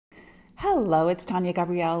Hello, it's Tania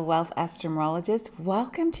Gabrielle, Wealth Astrologist.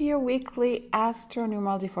 Welcome to your weekly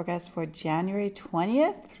Astronumerology forecast for January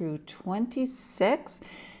 20th through 26th.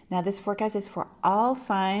 Now, this forecast is for all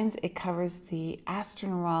signs. It covers the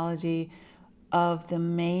astronumerology of the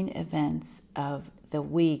main events of the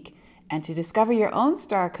week. And to discover your own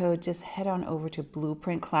star code, just head on over to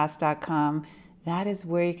blueprintclass.com. That is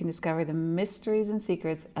where you can discover the mysteries and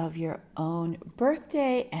secrets of your own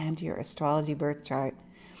birthday and your astrology birth chart.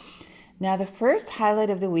 Now, the first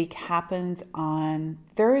highlight of the week happens on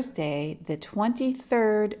Thursday, the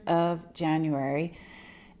 23rd of January.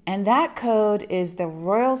 And that code is the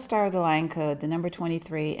Royal Star of the Lion code, the number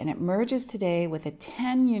 23. And it merges today with a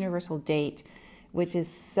 10 universal date, which is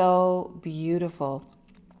so beautiful.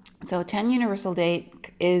 So 10 universal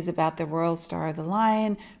date is about the Royal Star of the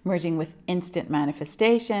Lion merging with instant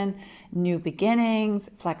manifestation, new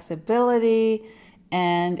beginnings, flexibility.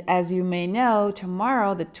 And as you may know,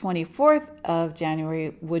 tomorrow, the 24th of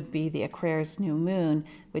January, would be the Aquarius new moon,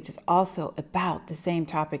 which is also about the same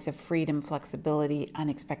topics of freedom, flexibility,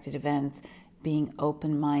 unexpected events, being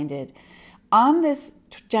open-minded. On this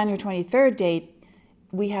January 23rd date,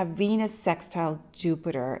 we have Venus sextile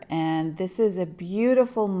Jupiter, and this is a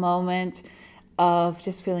beautiful moment of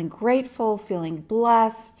just feeling grateful, feeling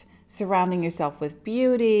blessed, surrounding yourself with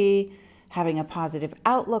beauty, having a positive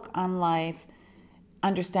outlook on life,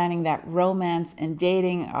 understanding that romance and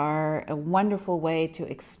dating are a wonderful way to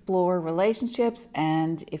explore relationships.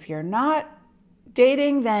 And if you're not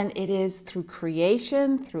dating, then it is through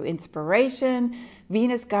creation, through inspiration.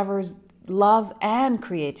 Venus governs love and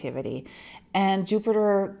creativity, and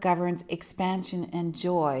Jupiter governs expansion and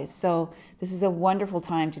joy. So this is a wonderful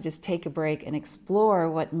time to just take a break and explore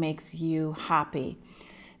what makes you happy.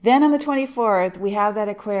 Then on the 24th, we have that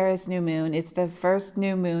Aquarius new moon. It's the first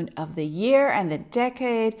new moon of the year and the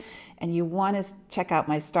decade. And you want to check out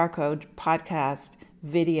my Star Code podcast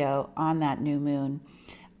video on that new moon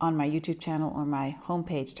on my YouTube channel or my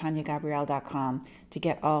homepage, taniagabrielle.com, to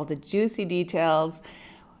get all the juicy details.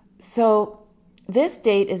 So this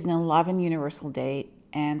date is an 11 universal date,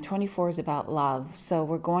 and 24 is about love. So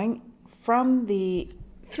we're going through the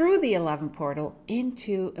 11 portal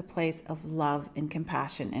into a place of love and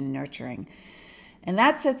compassion and nurturing. And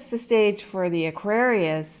that sets the stage for the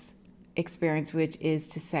Aquarius experience, which is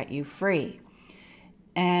to set you free.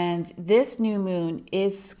 And this new moon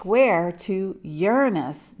is square to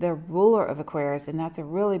Uranus, the ruler of Aquarius. And that's a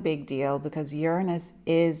really big deal because Uranus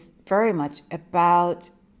is very much about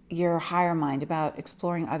your higher mind, about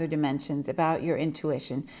exploring other dimensions, about your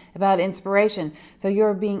intuition, about inspiration. So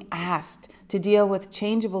you're being asked to deal with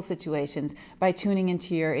changeable situations by tuning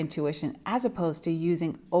into your intuition, as opposed to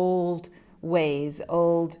using old ways,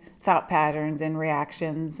 old thought patterns and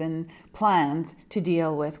reactions and plans to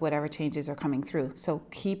deal with whatever changes are coming through. So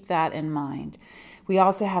keep that in mind. We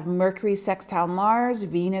also have Mercury sextile Mars,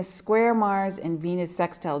 Venus square Mars, and Venus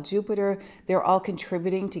sextile Jupiter. They're all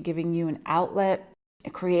contributing to giving you an outlet, a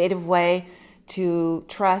creative way to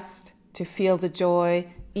trust, to feel the joy,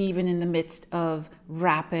 even in the midst of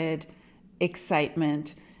rapid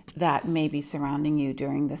excitement that may be surrounding you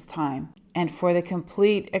during this time. And for the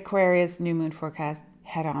complete Aquarius new moon forecast,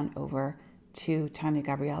 head on over to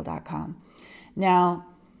taniagabrielle.com. Now,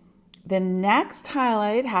 the next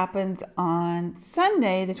highlight happens on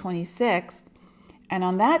Sunday, the 26th. And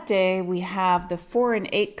on that day, we have the 4 and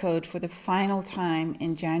 8 code for the final time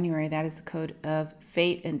in January. That is the code of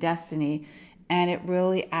fate and destiny. And it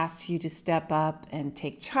really asks you to step up and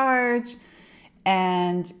take charge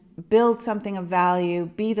and build something of value,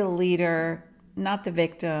 be the leader, not the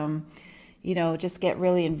victim. Just get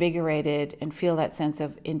really invigorated and feel that sense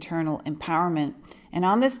of internal empowerment. And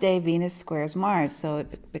on this day, Venus squares Mars, so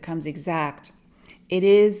it becomes exact. It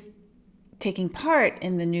is taking part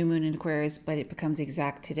in the new moon in Aquarius, but it becomes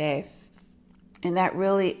exact today. And that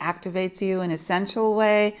really activates you in an essential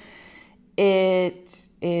way. It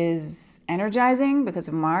is energizing because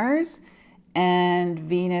of Mars, and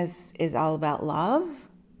Venus is all about love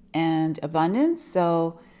and abundance.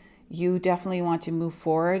 So you definitely want to move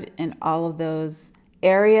forward in all of those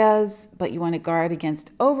areas, but you want to guard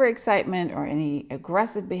against overexcitement or any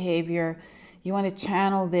aggressive behavior. You want to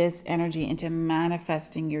channel this energy into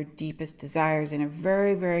manifesting your deepest desires in a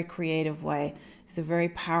very, very creative way. It's a very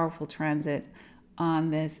powerful transit on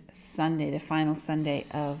this Sunday, the final Sunday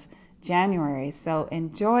of January. So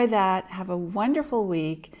enjoy that. Have a wonderful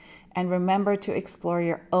week. And remember to explore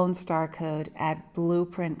your own star code at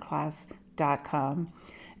blueprintclass.com.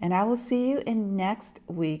 And I will see you in next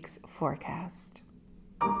week's forecast.